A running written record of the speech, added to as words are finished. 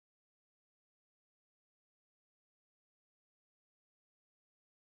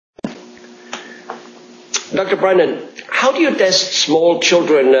Dr. Brennan, how do you test small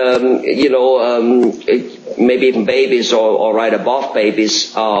children, maybe even babies or right above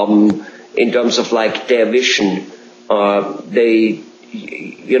babies, in terms of like their vision?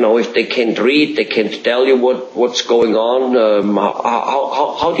 If they can't read, they can't tell you what's going on.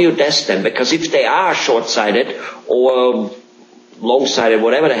 How do you test them? Because if they are short-sighted or long-sighted,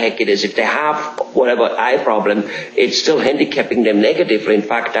 whatever the heck it is, if they have whatever eye problem, it's still handicapping them negatively. In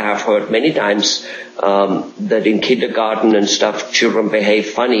fact, I have heard many times that in kindergarten and stuff, children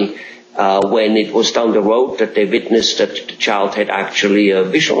behave funny when it was down the road that they witnessed that the child had actually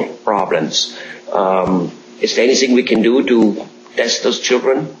visual problems. Is there anything we can do to test those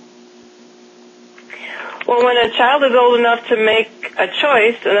children? Well, when a child is old enough to make a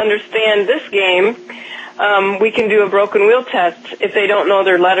choice and understand this game, we can do a broken wheel test if they don't know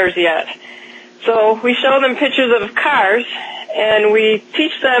their letters yet. So we show them pictures of cars, and we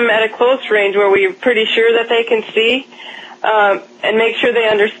teach them at a close range where we're pretty sure that they can see, and make sure they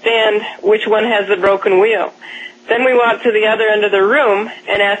understand which one has the broken wheel. Then we walk to the other end of the room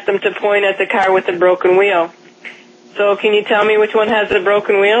and ask them to point at the car with the broken wheel. So can you tell me which one has the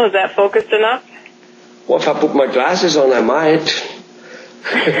broken wheel? Is that focused enough? Well, if I put my glasses on, I might.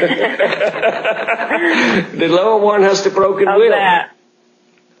 The lower one has the broken wheel. That?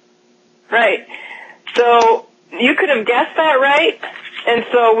 Right. So you could have guessed that right, and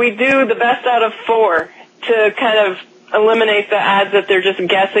so we do the best out of 4 to kind of eliminate the odds that they're just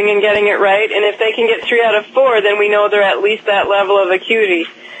guessing and getting it right. And if they can get 3 out of 4, then we know they're at least that level of acuity.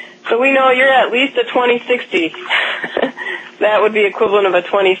 So we know you're at least a 20/60. That would be equivalent of a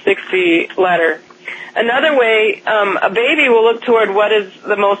 20/60 letter. Another way, a baby will look toward what is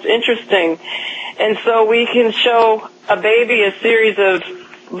the most interesting. And so we can show a baby a series of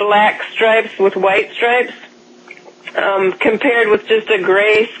black stripes with white stripes, compared with just a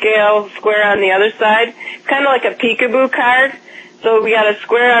gray scale square on the other side, kind of like a peekaboo card. So we got a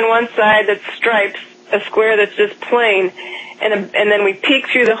square on one side that's stripes, a square that's just plain, and then we peek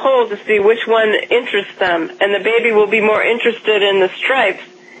through the hole to see which one interests them. And the baby will be more interested in the stripes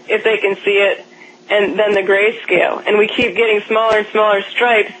if they can see it, and then the grayscale. And we keep getting smaller and smaller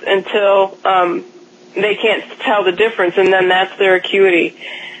stripes until they can't tell the difference, and then that's their acuity.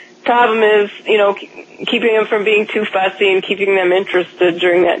 Problem is, keeping them from being too fussy and keeping them interested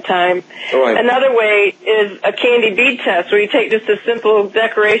during that time. Right. Another way is a candy bead test, where you take just a simple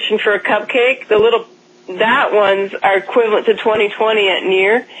decoration for a cupcake. The little dot ones are equivalent to 20/20 at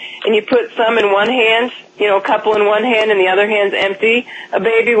near, and you put some in one hand, a couple in one hand and the other hand's empty. A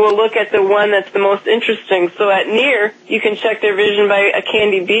baby will look at the one that's the most interesting. So at near, you can check their vision by a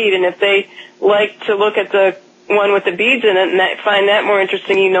candy bead, and if they like to look at the one with the beads in it and find that more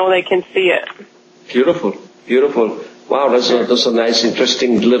interesting, they can see it. Beautiful, beautiful. Wow, those are nice,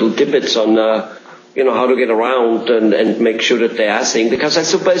 interesting little tidbits on, how to get around and make sure that they are seeing. Because I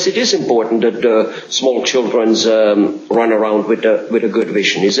suppose it is important that small children's run around with a good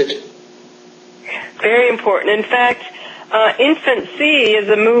vision, is it? Very important. In fact, Infant C is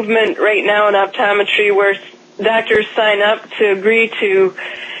a movement right now in optometry where doctors sign up to agree to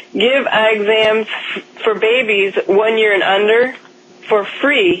give eye exams for babies 1 year and under for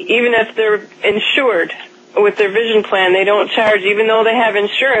free, even if they're insured with their vision plan. They don't charge, even though they have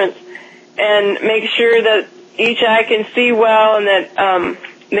insurance, and make sure that each eye can see well, and that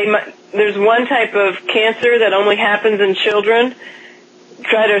there's one type of cancer that only happens in children.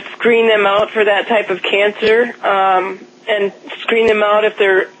 Try to screen them out for that type of cancer, and screen them out if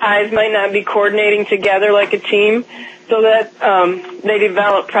their eyes might not be coordinating together like a team, so that they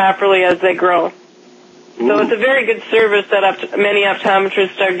develop properly as they grow. So it's a very good service that many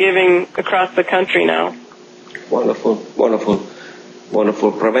optometrists are giving across the country now. Wonderful, wonderful,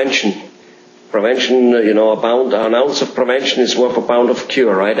 wonderful. Prevention, an ounce of prevention is worth a pound of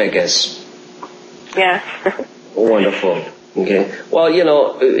cure, right, I guess? Yeah. Wonderful. Okay. Well,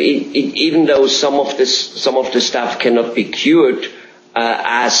 even though some of the stuff cannot be cured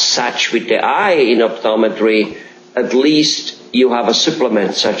as such with the eye in optometry, at least you have a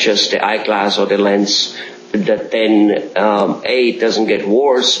supplement such as the eyeglass or the lens that then A, it doesn't get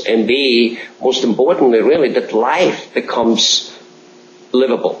worse, and B, most importantly, really, that life becomes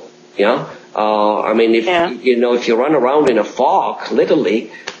livable. Yeah. If you run around in a fog,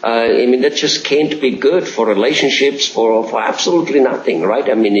 literally, that just can't be good for relationships, for absolutely nothing, right?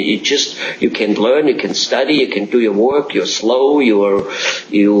 You can't learn, you can study, you can do your work, you're slow, you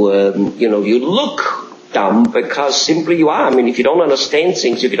look dumb because simply you are. If you don't understand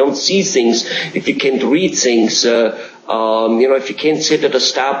things, if you don't see things, if you can't read things, if you can't sit at a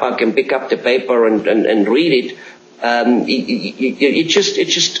Starbucks and pick up the paper and read it,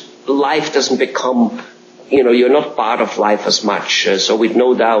 life doesn't become, you're not part of life as much. So with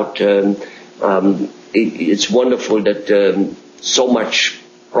no doubt, it's wonderful that so much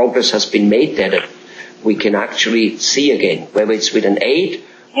progress has been made there that we can actually see again, whether it's with an aid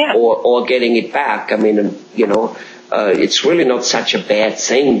or getting it back. I mean, it's really not such a bad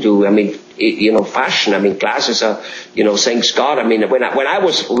thing to, fashion. I mean, glasses are, thanks God. I mean, when I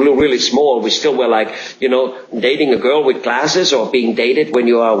was really small, we still were like, dating a girl with glasses or being dated when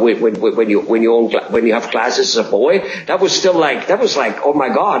you are when you have glasses as a boy. That was like, oh my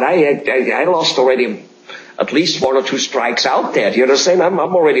God, I lost already at least 1 or 2 strikes out there. Do you understand? I'm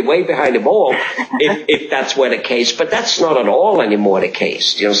already way behind the ball if that's where the case. But that's not at all anymore the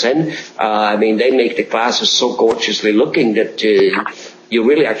case. Do you understand? I mean, they make the glasses so gorgeously looking that you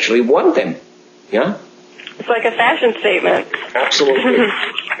really actually want them. Yeah? It's like a fashion statement. Absolutely.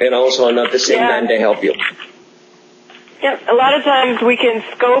 And also at the same time they help you. Yep. A lot of times we can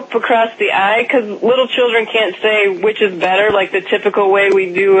scope across the eye because little children can't say which is better, like the typical way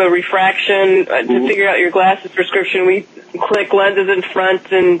we do a refraction to figure out your glasses prescription. We click lenses in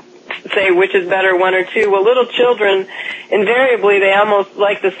front and say which is better, 1 or 2. Well, little children, invariably, they almost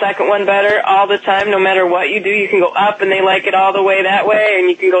like the second one better all the time. No matter what you do, you can go up and they like it all the way that way, and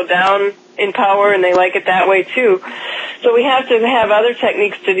you can go down in power and they like it that way too. So we have to have other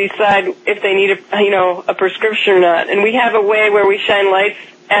techniques to decide if they need a prescription or not. And we have a way where we shine lights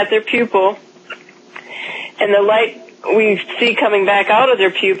at their pupil, and the light we see coming back out of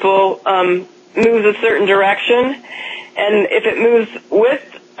their pupil moves a certain direction. And if it moves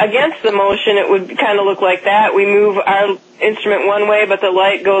against the motion, it would kind of look like that. We move our instrument one way, but the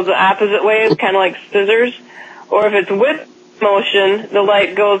light goes the opposite way. It's kind of like scissors. Or if it's with motion, the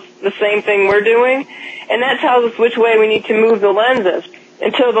light goes the same thing we're doing, and that tells us which way we need to move the lenses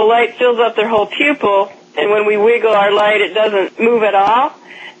until the light fills up their whole pupil, and when we wiggle our light, it doesn't move at all.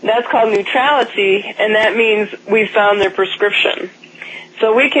 That's called neutrality, and that means we've found their prescription.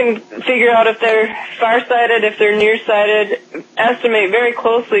 So we can figure out if they're farsighted, if they're nearsighted, estimate very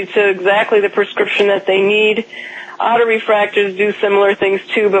closely to exactly the prescription that they need. Autorefractors do similar things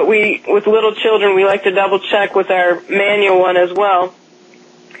too, but with little children, we like to double check with our manual one as well.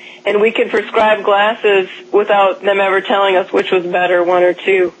 And we can prescribe glasses without them ever telling us which was better, 1 or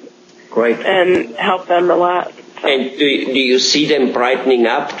 2. Great. And help them a lot. So. And do you see them brightening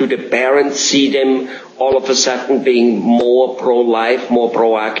up? Do the parents see them all of a sudden being more pro-life, more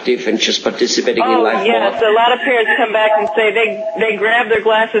proactive, and just participating in life more? Yes, a lot of parents come back and say they grab their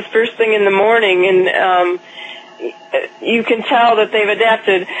glasses first thing in the morning, and you can tell that they've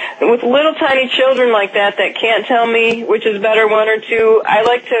adapted. With little tiny children like that can't tell me which is better, 1 or 2, I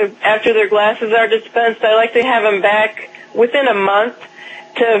like to, after their glasses are dispensed, I like to have them back within a month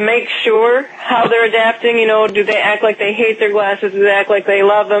to make sure how they're adapting. Do they act like they hate their glasses? Do they act like they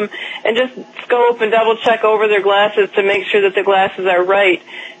love them? And just scope and double check over their glasses to make sure that the glasses are right,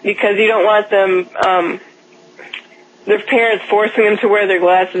 because you don't want them, their parents forcing them to wear their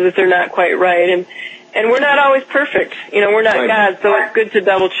glasses if they're not quite right. And we're not always perfect. We're not God, so it's good to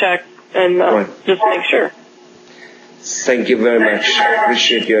double check and just make sure. Thank you very much.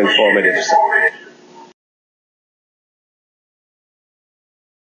 Appreciate your informative stuff.